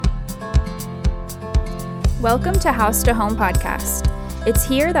Welcome to House to Home podcast. It's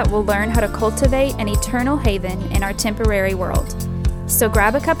here that we'll learn how to cultivate an eternal haven in our temporary world. So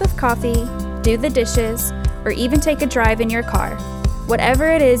grab a cup of coffee, do the dishes, or even take a drive in your car. Whatever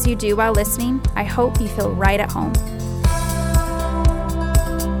it is you do while listening, I hope you feel right at home.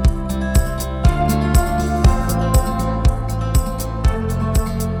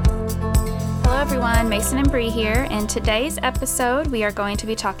 Hello everyone, Mason and Bree here. In today's episode, we are going to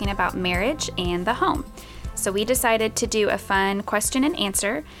be talking about marriage and the home. So we decided to do a fun question and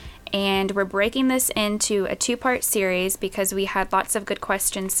answer, and we're breaking this into a two-part series because we had lots of good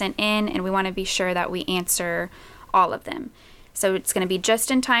questions sent in, and we want to be sure that we answer all of them. So it's going to be just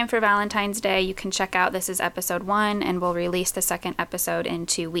in time for Valentine's Day. You can check out, this is episode 1, and we'll release the second episode in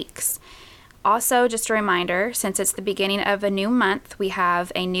 2 weeks. Also, just a reminder, since it's the beginning of a new month, we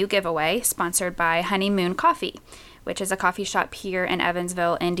have a new giveaway sponsored by Honeymoon Coffee, which is a coffee shop here in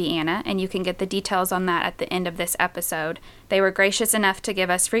Evansville, Indiana, and you can get the details on that at the end of this episode. They were gracious enough to give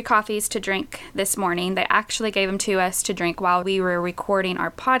us free coffees to drink this morning. They actually gave them to us to drink while we were recording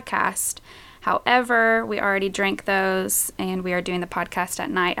our podcast. However, we already drank those, and we are doing the podcast at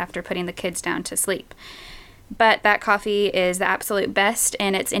night after putting the kids down to sleep. But that coffee is the absolute best,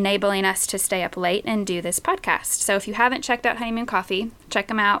 and it's enabling us to stay up late and do this podcast. So if you haven't checked out Honeymoon Coffee, check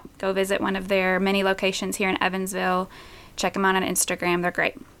them out. Go visit one of their many locations here in Evansville. Check them out on Instagram. They're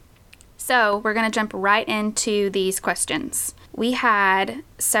great. So we're going to jump right into these questions. We had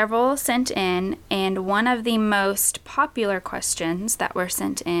several sent in, and one of the most popular questions that were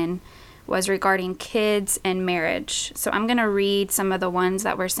sent in was regarding kids and marriage. So I'm going to read some of the ones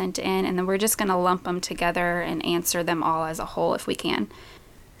that were sent in, and then we're just going to lump them together and answer them all as a whole if we can.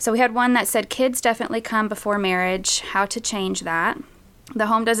 So we had one that said, kids definitely come before marriage. How to change that? The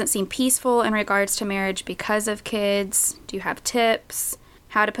home doesn't seem peaceful in regards to marriage because of kids. Do you have tips?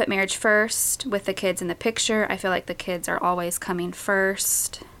 How to put marriage first with the kids in the picture? I feel like the kids are always coming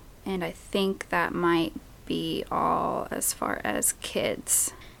first. And I think that might be all as far as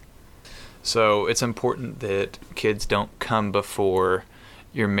kids. So it's important that kids don't come before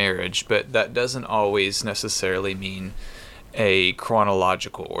your marriage, but that doesn't always necessarily mean a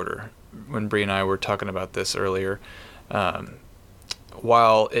chronological order. When Bree and I were talking about this earlier,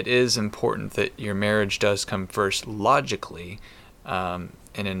 while it is important that your marriage does come first logically, in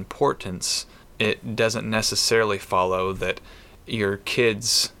importance, it doesn't necessarily follow that your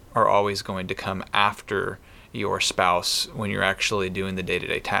kids are always going to come after your spouse when you're actually doing the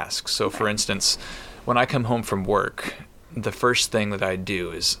day-to-day tasks. So for instance, when I come home from work, the first thing that I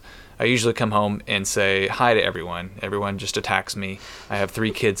do is I usually come home and say hi to everyone. Everyone just attacks me. I have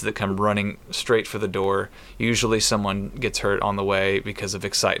 3 kids that come running straight for the door. Usually someone gets hurt on the way because of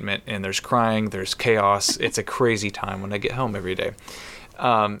excitement, and there's crying, there's chaos. It's a crazy time when I get home every day.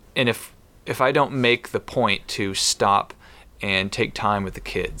 And if I don't make the point to stop and take time with the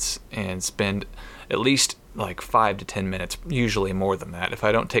kids and spend at least like 5 to 10 minutes, usually more than that, if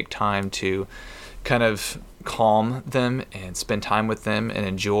I don't take time to kind of calm them and spend time with them and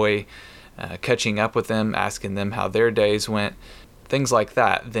enjoy catching up with them, asking them how their days went, things like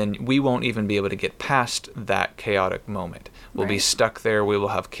that, then we won't even be able to get past that chaotic moment. We'll be stuck there. We will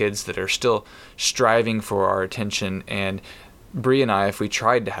have kids that are still striving for our attention, and Bree and I, if we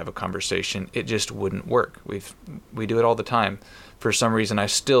tried to have a conversation, it just wouldn't work. We do it all the time. For some reason, I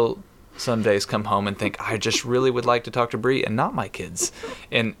still some days come home and think, I just really would like to talk to Bree and not my kids.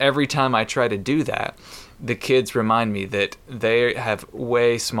 And every time I try to do that, the kids remind me that they have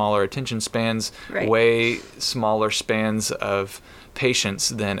way smaller attention spans, way smaller spans of patience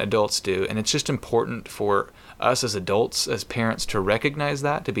than adults do. And it's just important for us as adults, as parents, to recognize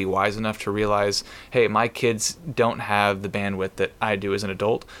that, to be wise enough to realize, hey, my kids don't have the bandwidth that I do as an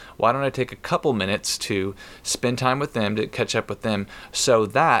adult. Why don't I take a couple minutes to spend time with them, to catch up with them, so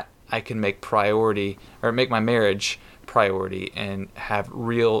that I can make my marriage priority and have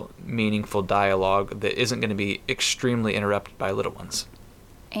real meaningful dialogue that isn't going to be extremely interrupted by little ones.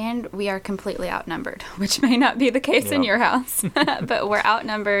 And we are completely outnumbered, which may not be the case in your house, but we're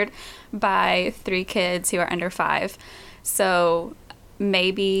outnumbered by 3 kids who are under 5. So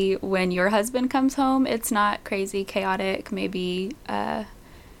maybe when your husband comes home, it's not crazy chaotic. Maybe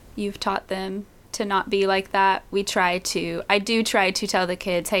you've taught them to not be like that. I do try to tell the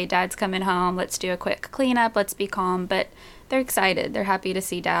kids, hey, dad's coming home, let's do a quick cleanup, let's be calm, but they're excited, they're happy to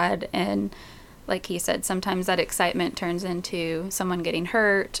see dad, and like he said, sometimes that excitement turns into someone getting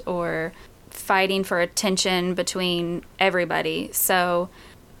hurt or fighting for attention between everybody. So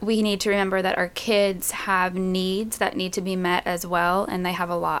we need to remember that our kids have needs that need to be met as well, and they have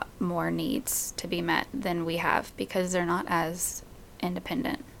a lot more needs to be met than we have because they're not as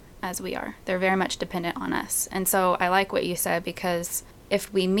independent. as we are. They're very much dependent on us. And so I like what you said, because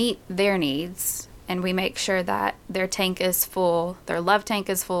if we meet their needs and we make sure that their tank is full, their love tank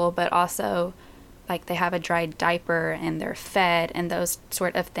is full, but also like they have a dried diaper and they're fed and those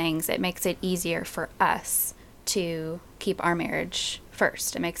sort of things, it makes it easier for us to keep our marriage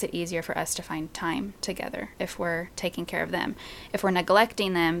first. It makes it easier for us to find time together if we're taking care of them. If we're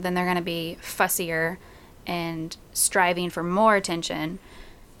neglecting them, then they're going to be fussier and striving for more attention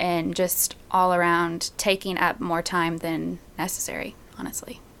and just all around taking up more time than necessary,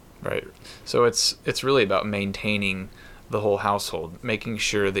 honestly. Right. So it's really about maintaining the whole household, making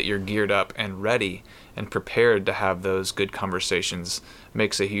sure that you're geared up and ready and prepared to have those good conversations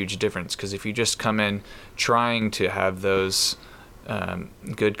makes a huge difference. Because if you just come in trying to have those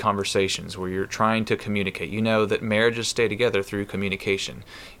good conversations where you're trying to communicate, you know that marriages stay together through communication.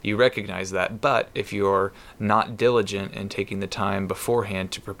 You recognize that, but if you're not diligent in taking the time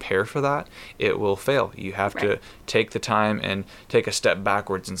beforehand to prepare for that, it will fail. You have to take the time and take a step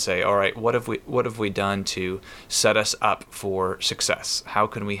backwards and say, all right, what have we done to set us up for success? How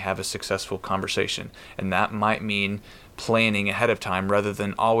can we have a successful conversation? And that might mean planning ahead of time rather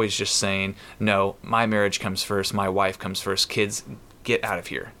than always just saying, no, my marriage comes first, my wife comes first, kids, get out of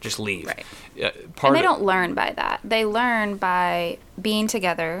here, just leave. Right. And they don't learn by that. They learn by being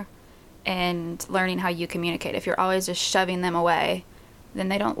together and learning how you communicate. If you're always just shoving them away, then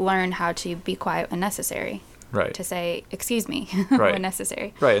they don't learn how to be quiet when necessary. Right. To say, excuse me, right. when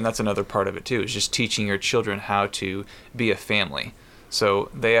necessary. Right, and that's another part of it too, is just teaching your children how to be a family. So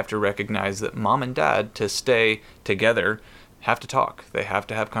they have to recognize that mom and dad, to stay together, have to talk. They have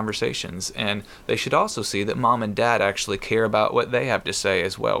to have conversations. And they should also see that mom and dad actually care about what they have to say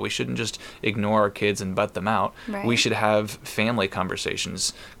as well. We shouldn't just ignore our kids and butt them out. Right. We should have family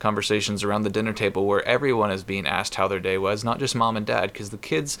conversations around the dinner table where everyone is being asked how their day was, not just mom and dad, because the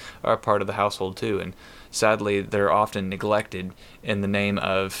kids are a part of the household too. And sadly, they're often neglected in the name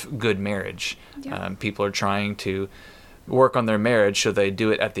of good marriage. Yeah. People are trying to work on their marriage, so they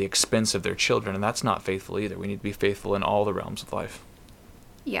do it at the expense of their children, and that's not faithful either. We need to be faithful in all the realms of life.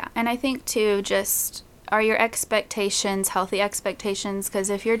 Yeah, and I think too, just are your expectations healthy expectations?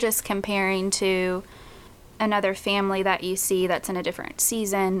 Because if you're just comparing to another family that you see that's in a different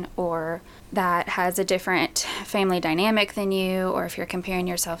season or that has a different family dynamic than you, or if you're comparing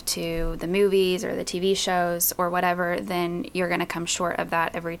yourself to the movies or the TV shows or whatever, then you're going to come short of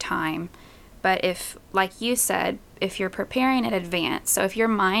that every time. But if, like you said, if you're preparing in advance, so if your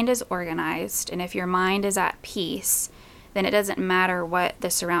mind is organized and if your mind is at peace, then it doesn't matter what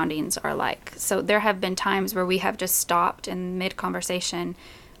the surroundings are like. So there have been times where we have just stopped in mid-conversation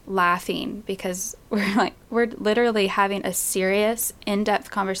laughing because we're literally having a serious,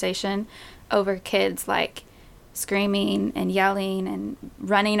 in-depth conversation over kids like screaming and yelling and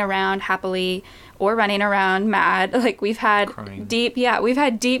running around happily or running around mad. Like we've had crying. We've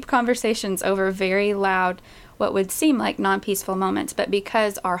had deep conversations over very loud, what would seem like non-peaceful moments. But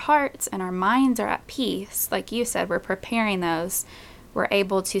because our hearts and our minds are at peace, like you said, we're preparing those, we're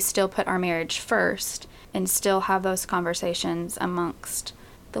able to still put our marriage first and still have those conversations amongst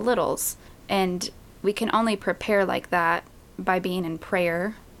the littles. And we can only prepare like that by being in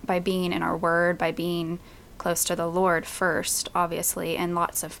prayer, by being in our word, by being close to the Lord first, obviously, and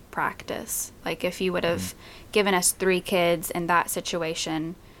lots of practice. Like if you would have given us 3 kids in that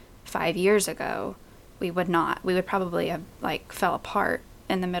situation 5 years ago, we would probably have fell apart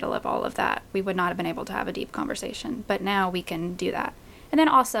in the middle of all of that. We would not have been able to have a deep conversation, but now we can do that. And then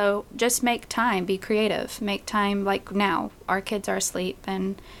also just make time, be creative, make time. Like now our kids are asleep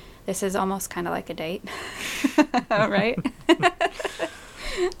and this is almost kind of like a date. Right?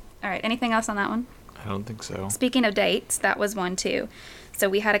 All right. Anything else on that one? I don't think so. Speaking of dates, that was one too. So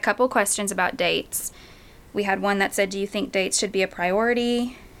we had a couple questions about dates. We had one that said, do you think dates should be a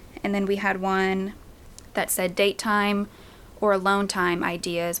priority? And then we had one that said date time or alone time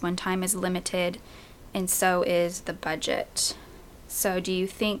ideas when time is limited and so is the budget. So do you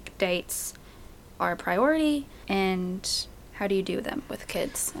think dates are a priority, and how do you do them with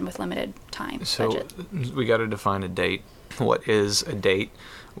kids and with limited time budget? So we got to define a date. What is a date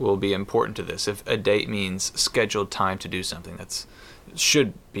will be important to this. If a date means scheduled time to do something, it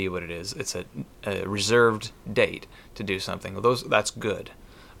should be what it is. It's a reserved date to do something. That's good.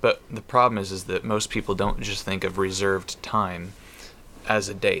 But the problem is that most people don't just think of reserved time as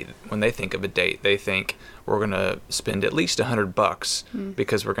a date. When they think of a date, they think we're going to spend at least $100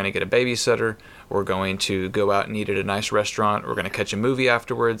 because we're going to get a babysitter, we're going to go out and eat at a nice restaurant, we're going to catch a movie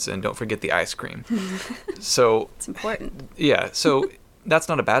afterwards, and don't forget the ice cream. So it's important. Yeah, so that's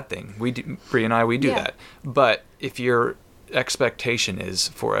not a bad thing. Bree and I do that. But if you're expectation is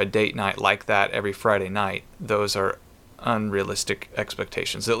for a date night like that every Friday night, those are unrealistic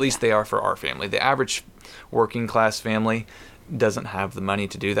expectations. At least they are for our family. The average working class family doesn't have the money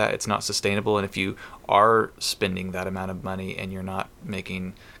to do that. It's not sustainable. And if you are spending that amount of money and you're not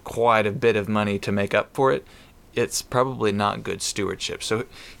making quite a bit of money to make up for it, it's probably not good stewardship. So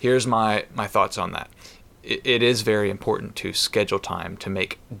here's my thoughts on that. It is very important to schedule time, to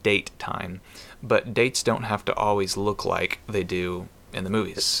make date time, but dates don't have to always look like they do in the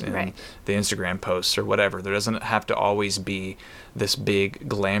movies, in the Instagram posts or whatever. There doesn't have to always be this big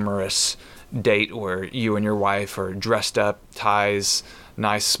glamorous date where you and your wife are dressed up, ties,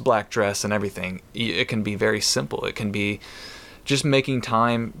 nice black dress and everything. It can be very simple. It can be just making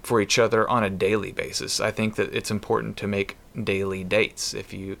time for each other on a daily basis. I think that it's important to make daily dates.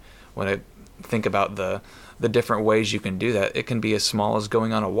 If you want to think about the different ways you can do that, it can be as small as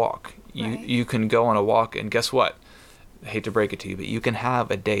going on a walk. You can go on a walk, and guess what? I hate to break it to you, but you can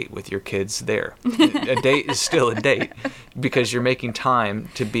have a date with your kids there. A date is still a date because you're making time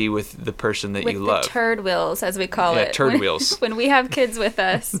to be with the person that you love. With the turd wheels, as we call it. Turd wheels. When we have kids with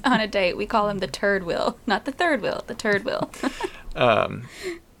us on a date, we call them the turd wheel. Not the third wheel, the turd wheel.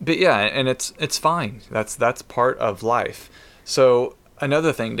 But yeah, and it's fine. That's part of life. So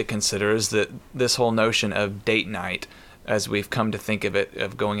another thing to consider is that this whole notion of date night, as we've come to think of it,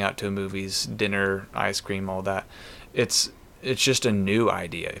 of going out to movies, dinner, ice cream, all that, it's just a new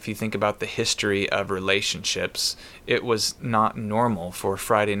idea. If you think about the history of relationships, it was not normal for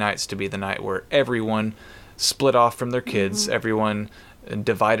Friday nights to be the night where everyone split off from their kids, everyone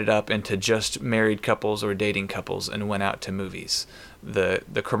divided up into just married couples or dating couples and went out to movies. The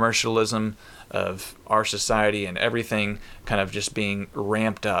commercialism of our society and everything kind of just being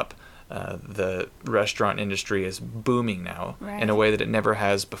ramped up. The restaurant industry is booming now in a way that it never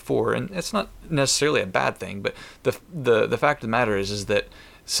has before, and it's not necessarily a bad thing. But the fact of the matter is that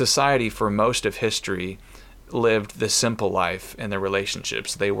society for most of history lived the simple life in their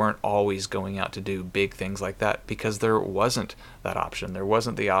relationships. They weren't always going out to do big things like that because there wasn't that option. There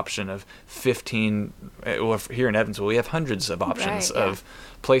wasn't the option of 15. Well, here in Evansville, we have hundreds of options of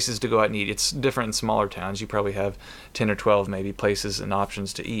places to go out and eat. It's different in smaller towns. You probably have 10 or 12 maybe places and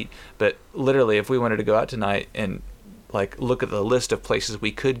options to eat. But literally, if we wanted to go out tonight and like look at the list of places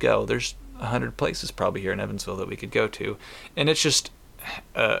we could go, there's 100 places probably here in Evansville that we could go to. And it's just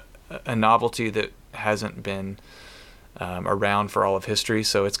a novelty that hasn't been around for all of history.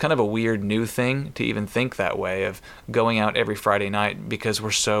 So it's kind of a weird new thing to even think that way of going out every Friday night because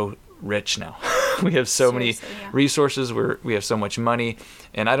we're so rich now. We have so many resources, we have so much money,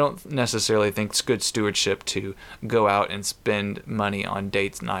 and I don't necessarily think it's good stewardship to go out and spend money on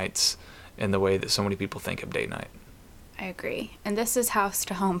date nights in the way that so many people think of date night. I agree. And this is House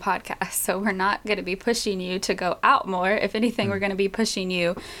to Home podcast, so we're not going to be pushing you to go out more. If anything, we're going to be pushing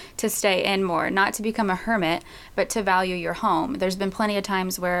you to stay in more, not to become a hermit, but to value your home. There's been plenty of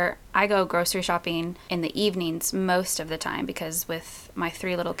times where I go grocery shopping in the evenings most of the time because with my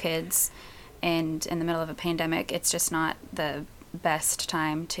 3 little kids and in the middle of a pandemic, it's just not the best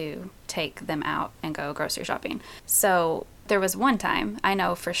time to take them out and go grocery shopping. So there was one time, I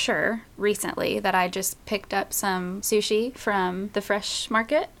know for sure, recently, that I just picked up some sushi from the fresh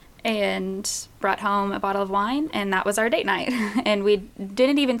market and brought home a bottle of wine, and that was our date night. And we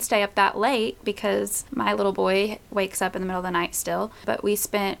didn't even stay up that late because my little boy wakes up in the middle of the night still. But we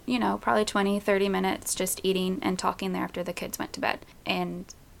spent, probably 20, 30 minutes just eating and talking there after the kids went to bed. And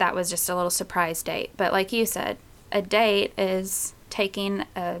that was just a little surprise date. But like you said, a date is taking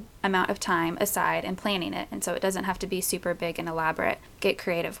a amount of time aside and planning it, and so it doesn't have to be super big and elaborate. Get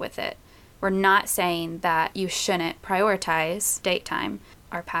creative with it. We're not saying that you shouldn't prioritize date time.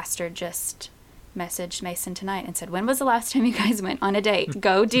 Our pastor just messaged Mason tonight and said, when was the last time you guys went on a date?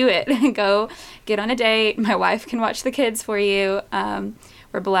 Go do it. Go get on a date. My wife can watch the kids for you.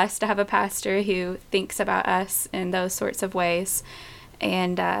 We're blessed to have a pastor who thinks about us in those sorts of ways.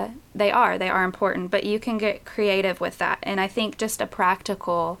 And they are important, but you can get creative with that. And I think just a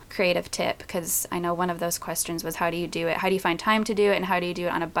practical creative tip, because I know one of those questions was, how do you do it? How do you find time to do it? And how do you do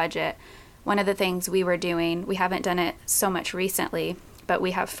it on a budget? One of the things we were doing, we haven't done it so much recently, but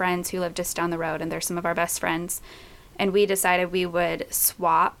we have friends who live just down the road, and they're some of our best friends. And we decided we would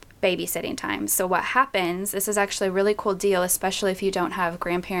swap babysitting time. So what happens, this is actually a really cool deal, especially if you don't have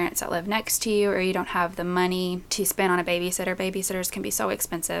grandparents that live next to you or you don't have the money to spend on a babysitter. Babysitters can be so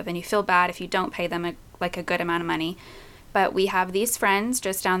expensive and you feel bad if you don't pay them a good amount of money. But we have these friends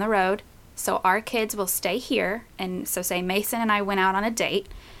just down the road, so our kids will stay here. And so say Mason and I went out on a date,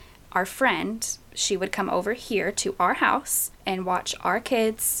 our friend, she would come over here to our house and watch our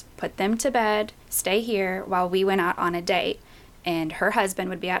kids, put them to bed, stay here while we went out on a date. And her husband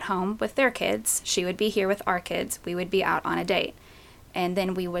would be at home with their kids. She would be here with our kids. We would be out on a date. And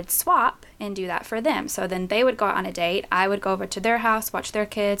then we would swap and do that for them. So then they would go out on a date. I would go over to their house, watch their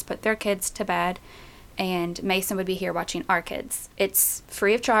kids, put their kids to bed. And Mason would be here watching our kids. It's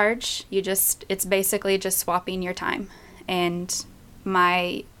free of charge. It's basically just swapping your time. And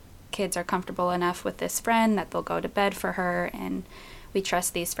my kids are comfortable enough with this friend that they'll go to bed for her, and we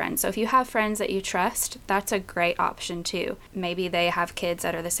trust these friends. So if you have friends that you trust, that's a great option too. Maybe they have kids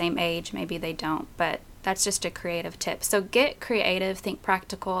that are the same age, maybe they don't, but that's just a creative tip. So get creative, think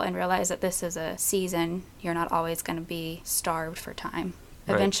practical, and realize that this is a season. You're not always going to be starved for time.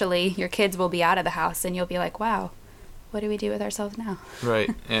 Right. Eventually, your kids will be out of the house, and you'll be like, wow, what do we do with ourselves now?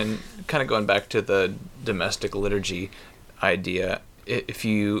 Right. And kind of going back to the domestic liturgy idea, if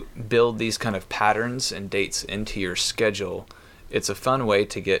you build these kind of patterns and dates into your schedule, it's a fun way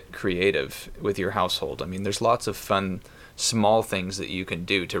to get creative with your household. I mean, there's lots of fun, small things that you can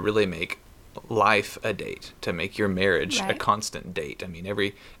do to really make life a date, to make your marriage a constant date. I mean,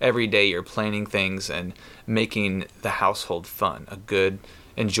 every day you're planning things and making the household fun, a good,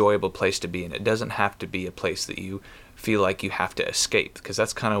 enjoyable place to be. And it doesn't have to be a place that you feel like you have to escape, because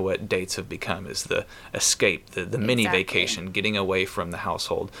that's kind of what dates have become, is the escape, the mini vacation, getting away from the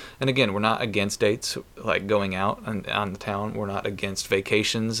household. And again, we're not against dates, like going out on the town. We're not against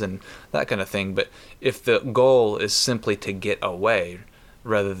vacations and that kind of thing. But if the goal is simply to get away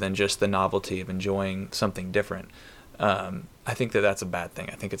rather than just the novelty of enjoying something different, I think that that's a bad thing.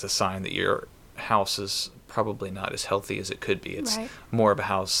 I think it's a sign that your house is probably not as healthy as it could be. It's more of a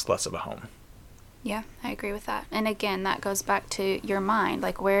house, less of a home. Yeah, I agree with that. And again, that goes back to your mind.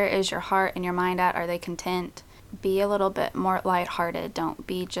 Like, where is your heart and your mind at? Are they content? Be a little bit more lighthearted. Don't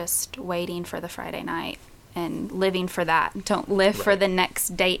be just waiting for the Friday night and living for that. Don't live for the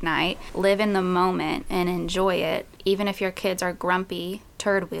next date night. Live in the moment and enjoy it. Even if your kids are grumpy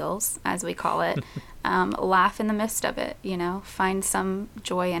turd wheels, as we call it, laugh in the midst of it, find some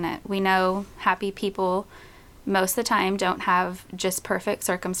joy in it. We know happy people most of the time don't have just perfect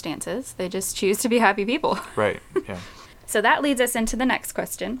circumstances. They just choose to be happy people. Right, yeah. So that leads us into the next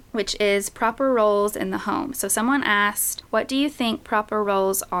question, which is proper roles in the home. So someone asked, what do you think proper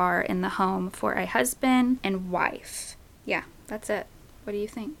roles are in the home for a husband and wife? Yeah, that's it. What do you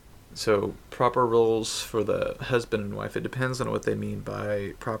think? So proper roles for the husband and wife, it depends on what they mean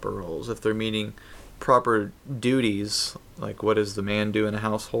by proper roles. If they're meaning proper duties, like what does the man do in a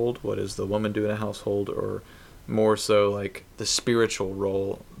household, what does the woman do in a household, or more so like the spiritual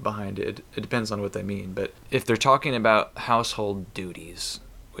role behind it. It depends on what they mean. But if they're talking about household duties,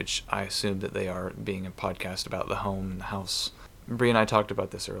 which I assume that they are, being a podcast about the home and the house, Bree and I talked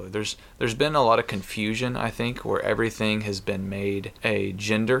about this earlier. There's been a lot of confusion, I think, where everything has been made a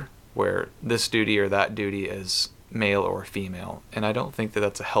gender, where this duty or that duty is male or female. And I don't think that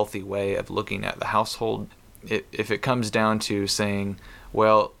that's a healthy way of looking at the household. If it comes down to saying,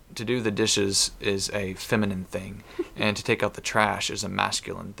 well, to do the dishes is a feminine thing, and to take out the trash is a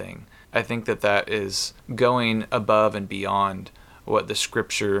masculine thing, I think that is going above and beyond what the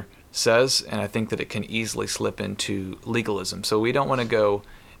scripture says, and I think that it can easily slip into legalism. So we don't want to go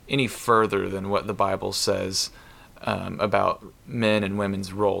any further than what the Bible says about men and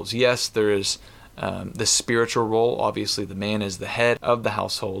women's roles. Yes, there is the spiritual role. Obviously, the man is the head of the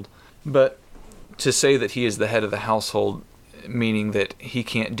household, but to say that he is the head of the household, meaning that he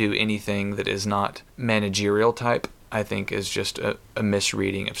can't do anything that is not managerial type, I think is just a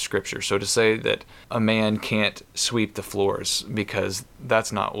misreading of Scripture. So to say that a man can't sweep the floors because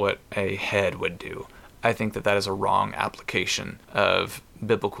that's not what a head would do, I think that is a wrong application of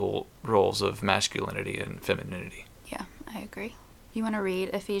biblical roles of masculinity and femininity. Yeah, I agree. You want to read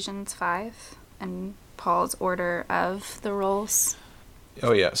Ephesians 5 and Paul's order of the roles?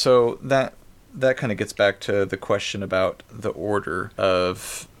 Oh yeah, so that kind of gets back to the question about the order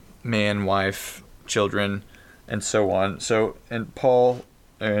of man, wife, children, and so on. So in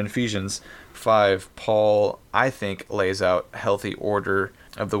Ephesians 5, Paul, I think, lays out healthy order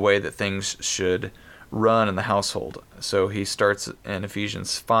of the way that things should run in the household. So he starts in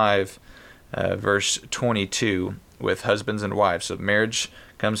Ephesians 5, verse 22, with husbands and wives. So marriage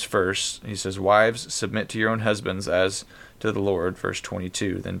comes first. He says, wives, submit to your own husbands as to the Lord, verse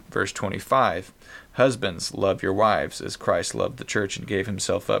 22. Then verse 25, husbands, love your wives as Christ loved the church and gave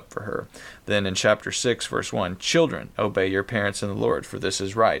himself up for her. Then in chapter 6, verse 1, children, obey your parents in the Lord, for this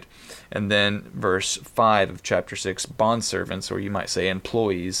is right. And then verse 5 of chapter 6, bondservants, or you might say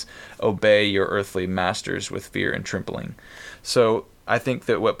employees, obey your earthly masters with fear and trembling. So I think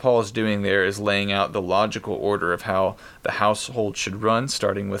that what Paul is doing there is laying out the logical order of how the household should run,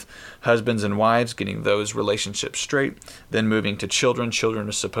 starting with husbands and wives, getting those relationships straight, then moving to children. Children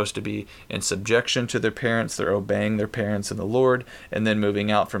are supposed to be in subjection to their parents. They're obeying their parents in the Lord. And then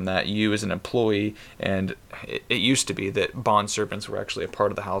moving out from that, you as an employee, and it used to be that bondservants were actually a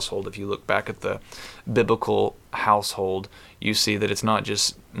part of the household. If you look back at the biblical household, you see that it's not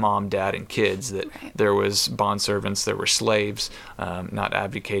just mom, dad, and kids, that Right. there was bondservants, there were slaves, not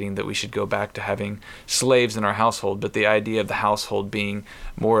advocating that we should go back to having slaves in our household, but the idea of the household being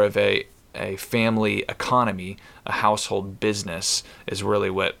more of a family economy, a household business, is really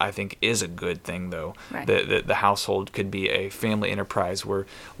what I think is a good thing, though. Right. That the household could be a family enterprise where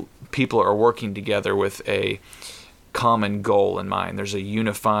people are working together with a common goal in mind. There's a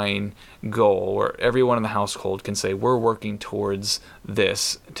unifying goal where everyone in the household can say, we're working towards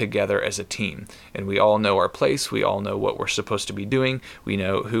this together as a team. And we all know our place. We all know what we're supposed to be doing. We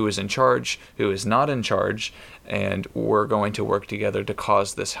know who is in charge, who is not in charge. And we're going to work together to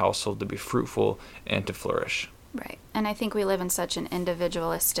cause this household to be fruitful and to flourish. Right. And I think we live in such an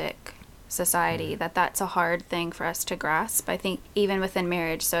individualistic society that that's a hard thing for us to grasp. I think even within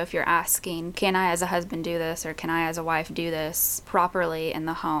marriage, so if you're asking, can I as a husband do this, or can I as a wife do this properly in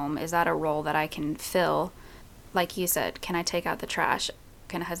the home? Is that a role that I can fill? Like you said, can I take out the trash?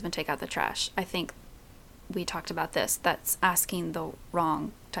 Can a husband take out the trash? I think we talked about this. That's asking the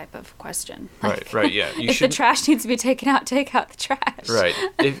wrong type of question. Right, yeah. If the trash needs to be taken out, take out the trash. Right.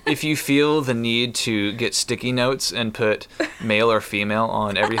 If you feel the need to get sticky notes and put male or female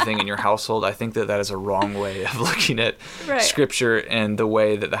on everything in your household, I think that is a wrong way of looking at Right. Scripture and the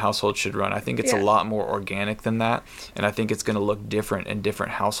way that the household should run. I think it's Yeah. a lot more organic than that, and I think it's going to look different in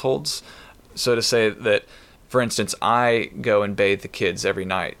different households. So to say that, for instance, I go and bathe the kids every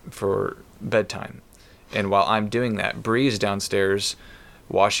night for bedtime, and while I'm doing that, Bree is downstairs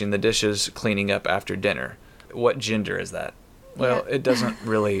washing the dishes, cleaning up after dinner. What gender is that? Well, Yeah. it doesn't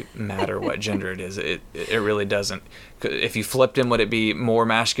really matter what gender it is. It really doesn't. If you flipped him, would it be more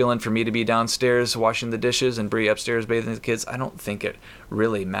masculine for me to be downstairs washing the dishes and Bree upstairs bathing the kids? I don't think it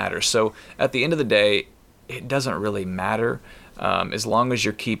really matters. So at the end of the day, it doesn't really matter as long as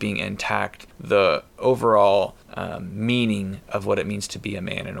you're keeping intact the overall meaning of what it means to be a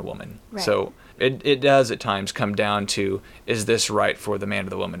man and a woman. Right. So it does at times come down to, is this right for the man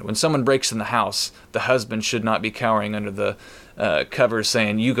or the woman? When someone breaks in the house, the husband should not be cowering under the covers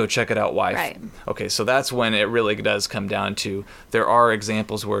saying, you go check it out, wife. Right. Okay, so that's when it really does come down to, there are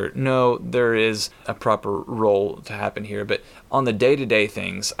examples where, no, there is a proper role to happen here, but on the day-to-day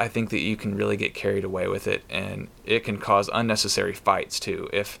things, I think that you can really get carried away with it, and it can cause unnecessary fights too.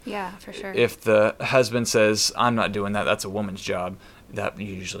 Yeah, for sure. If the husband says, I'm not doing that, that's a woman's job, that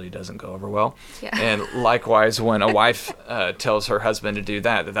usually doesn't go over well. Yeah. And likewise, when a wife tells her husband to do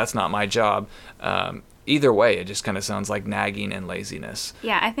that's not my job, either way, it just kind of sounds like nagging and laziness.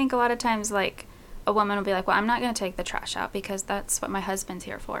 Yeah, I think a lot of times, like, a woman will be like, well, I'm not going to take the trash out because that's what my husband's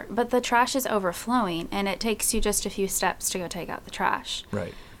here for. But the trash is overflowing, and it takes you just a few steps to go take out the trash.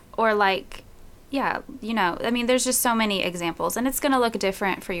 Right. Or, like, yeah, I mean, there's just so many examples, and it's going to look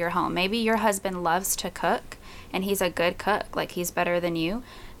different for your home. Maybe your husband loves to cook, and he's a good cook, like, he's better than you,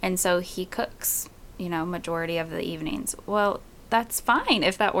 and so he cooks, majority of the evenings. Well, that's fine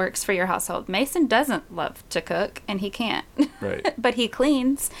if that works for your household. Mason doesn't love to cook, and he can't. Right. But he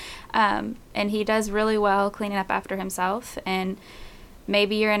cleans, and he does really well cleaning up after himself. And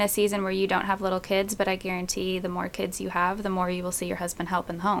maybe you're in a season where you don't have little kids, but I guarantee the more kids you have, the more you will see your husband help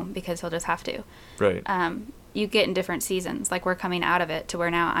in the home because he'll just have to. Right. You get in different seasons. Like, we're coming out of it to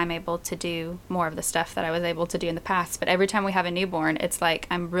where now I'm able to do more of the stuff that I was able to do in the past. But every time we have a newborn, it's like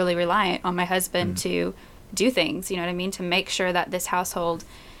I'm really reliant on my husband to do things, you know what I mean, to make sure that this household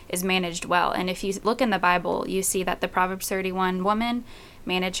is managed well. And if you look in the Bible, you see that the Proverbs 31 woman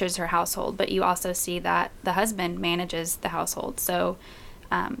manages her household, but you also see that the husband manages the household. So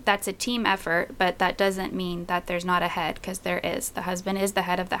that's a team effort, but that doesn't mean that there's not a head, because there is. The husband is the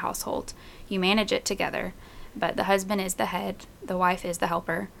head of the household. You manage it together, but the husband is the head, the wife is the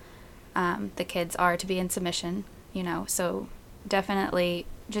helper. The kids are to be in submission, so definitely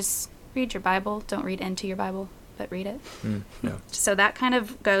just read your Bible. Don't read into your Bible, but read it. Yeah. So that kind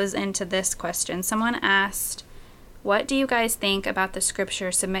of goes into this question. Someone asked, what do you guys think about the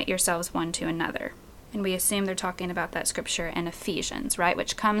scripture, submit yourselves one to another? And we assume they're talking about that scripture in Ephesians, right?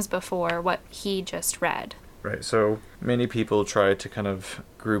 Which comes before what he just read. Right. So many people try to kind of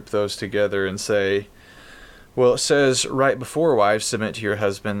group those together and say, well, it says right before, wives, submit to your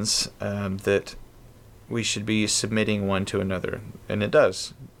husbands, that we should be submitting one to another. And it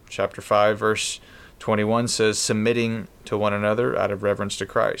does. Chapter 5, verse 21 says, submitting to one another out of reverence to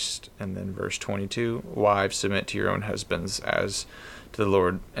Christ. And then verse 22, wives, submit to your own husbands as to the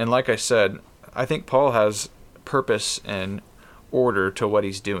Lord. And like I said, I think Paul has purpose and order to what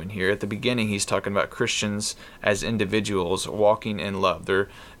he's doing here. At the beginning, he's talking about Christians as individuals walking in love. They're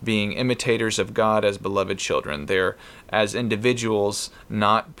being imitators of God as beloved children. They're, as individuals,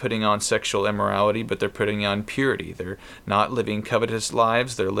 not putting on sexual immorality, but they're putting on purity. They're not living covetous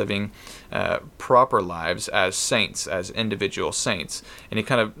lives. They're living proper lives as saints, as individual saints. And he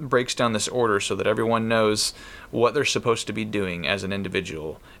kind of breaks down this order so that everyone knows what they're supposed to be doing as an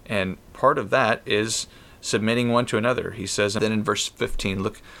individual. And part of that is submitting one to another. He says then in verse 15,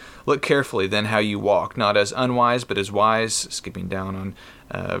 look carefully then how you walk, not as unwise, but as wise, skipping down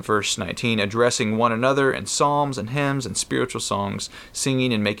on verse 19, addressing one another in psalms and hymns and spiritual songs,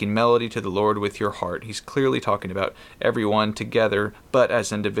 singing and making melody to the Lord with your heart. He's clearly talking about everyone together, but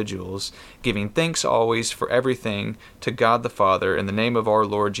as individuals, giving thanks always for everything to God the Father in the name of our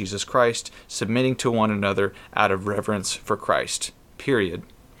Lord Jesus Christ, submitting to one another out of reverence for Christ. Period.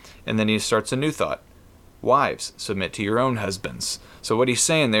 And then he starts a new thought. Wives, submit to your own husbands. So what he's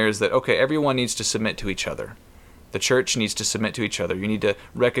saying there is that, okay, everyone needs to submit to each other. The church needs to submit to each other. You need to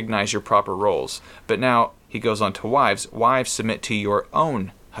recognize your proper roles. But now he goes on to wives. Wives, submit to your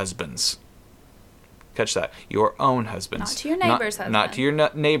own husbands. Catch that. Your own husbands. Not to your neighbor's husband. Not to your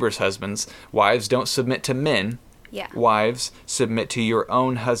neighbor's husbands. Wives, don't submit to men. Yeah. Wives, submit to your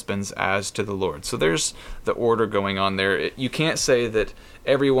own husbands as to the Lord. So there's the order going on there. You can't say that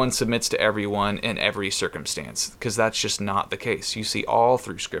everyone submits to everyone in every circumstance, because that's just not the case. You see all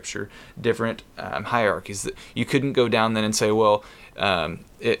through Scripture different hierarchies. You couldn't go down then and say, well,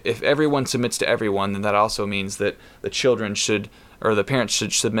 if everyone submits to everyone, then that also means that the children should, or the parents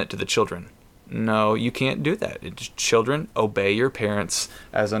should submit to the children. No, you can't do that. Children, obey your parents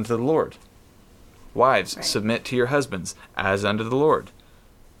as unto the Lord. Wives, right. Submit to your husbands as unto the Lord.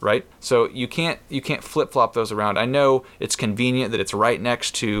 Right? So you can't flip-flop those around. I know it's convenient that it's right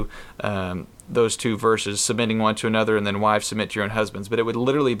next to those two verses, submitting one to another, and then wives, submit to your own husbands. But it would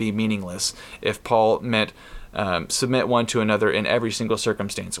literally be meaningless if Paul meant submit one to another in every single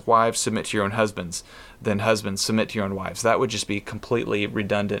circumstance. Wives, submit to your own husbands. Then husbands, submit to your own wives. That would just be completely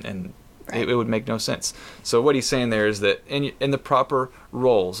redundant, and right. It would make no sense. So what he's saying there is that in the proper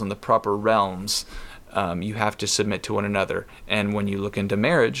roles, in the proper realms, you have to submit to one another. And when you look into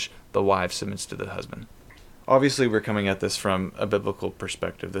marriage, the wife submits to the husband. Obviously, we're coming at this from a biblical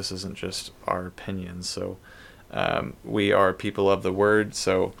perspective. This isn't just our opinions. So we are people of the Word.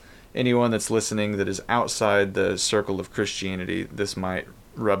 So anyone that's listening that is outside the circle of Christianity, this might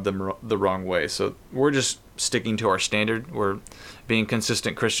rub them the wrong way. So we're just sticking to our standard. We're being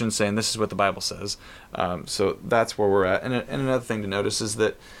consistent Christians, saying this is what the Bible says. So that's where we're at. And another thing to notice is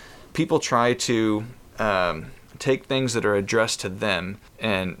that people try to take things that are addressed to them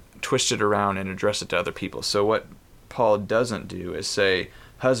and twist it around and address it to other people. So what Paul doesn't do is say,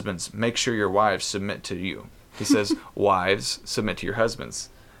 husbands, make sure your wives submit to you. He says, wives, submit to your husbands.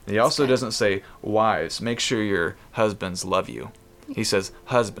 And he also doesn't say, wives, make sure your husbands love you. He says,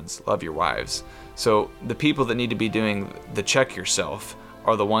 husbands, love your wives. So the people that need to be doing the check yourself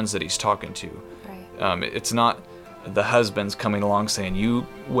are the ones that he's talking to. Right. It's not the husbands coming along saying, you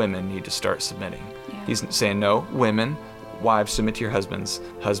women need to start submitting. Yeah. He's saying, no, women, wives, submit to your husbands.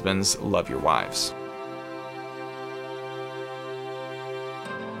 Husbands, love your wives.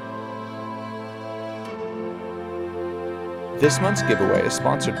 This month's giveaway is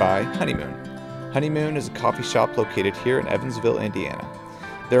sponsored by Honeymoon. Honeymoon is a coffee shop located here in Evansville, Indiana.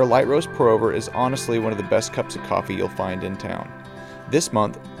 Their light roast pour-over is honestly one of the best cups of coffee you'll find in town. This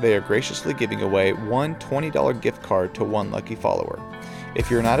month, they are graciously giving away one $20 gift card to one lucky follower. If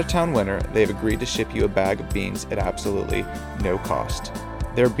you're an out-of-town winner, they've agreed to ship you a bag of beans at absolutely no cost.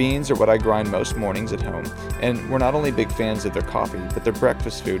 Their beans are what I grind most mornings at home, and we're not only big fans of their coffee, but their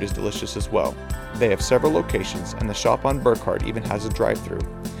breakfast food is delicious as well. They have several locations, and the shop on Burkhardt even has a drive-thru.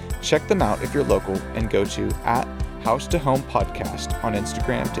 Check them out if you're local, and go to @House2Home Podcast on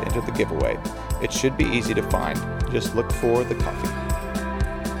Instagram to enter the giveaway. It should be easy to find. Just look for the coffee.